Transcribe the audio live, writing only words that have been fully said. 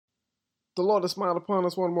The Lord has smiled upon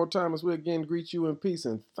us one more time as we again greet you in peace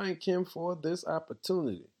and thank Him for this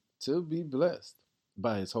opportunity to be blessed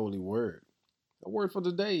by His holy word. The word for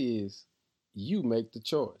today is you make the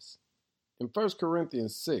choice. In 1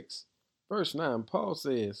 Corinthians 6, verse 9, Paul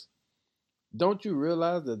says, "Don't you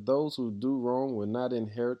realize that those who do wrong will not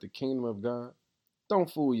inherit the kingdom of God? Don't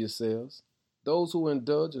fool yourselves. Those who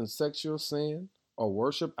indulge in sexual sin, or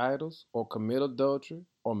worship idols, or commit adultery,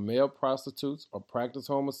 or male prostitutes, or practice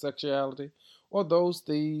homosexuality, or those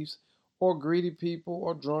thieves, or greedy people,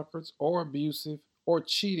 or drunkards, or abusive, or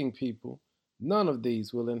cheating people, none of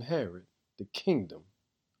these will inherit the kingdom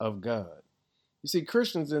of God." You see,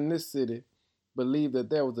 Christians in this city believed that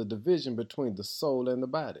there was a division between the soul and the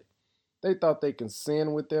body. They thought they could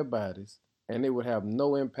sin with their bodies and it would have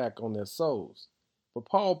no impact on their souls. But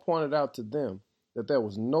Paul pointed out to them that there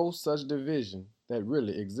was no such division that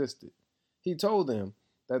really existed. He told them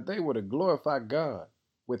that they were to glorify God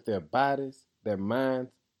with their bodies, their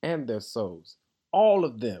minds, and their souls. All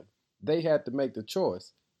of them, they had to make the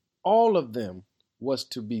choice. All of them was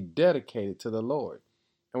to be dedicated to the Lord.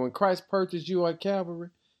 And when Christ purchased you on Calvary,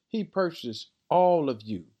 He purchased all of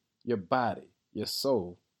you, your body, your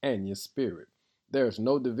soul, and your spirit. There is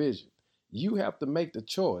no division. You have to make the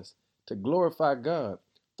choice to glorify God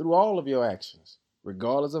through all of your actions,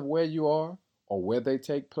 regardless of where you are or where they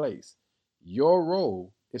take place. Your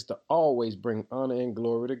role is to always bring honor and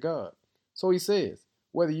glory to God. So He says,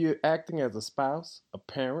 whether you're acting as a spouse, a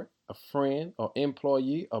parent, a friend, or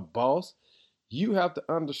employee, a boss, you have to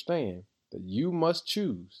understand that you must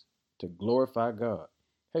choose to glorify God.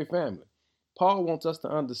 Hey, family, Paul wants us to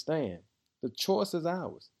understand the choice is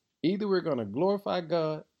ours. Either we're going to glorify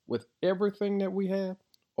God with everything that we have,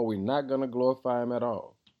 or we're not going to glorify Him at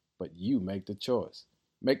all. But you make the choice.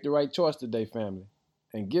 Make the right choice today, family,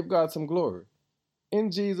 and give God some glory.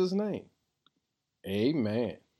 In Jesus' name, amen.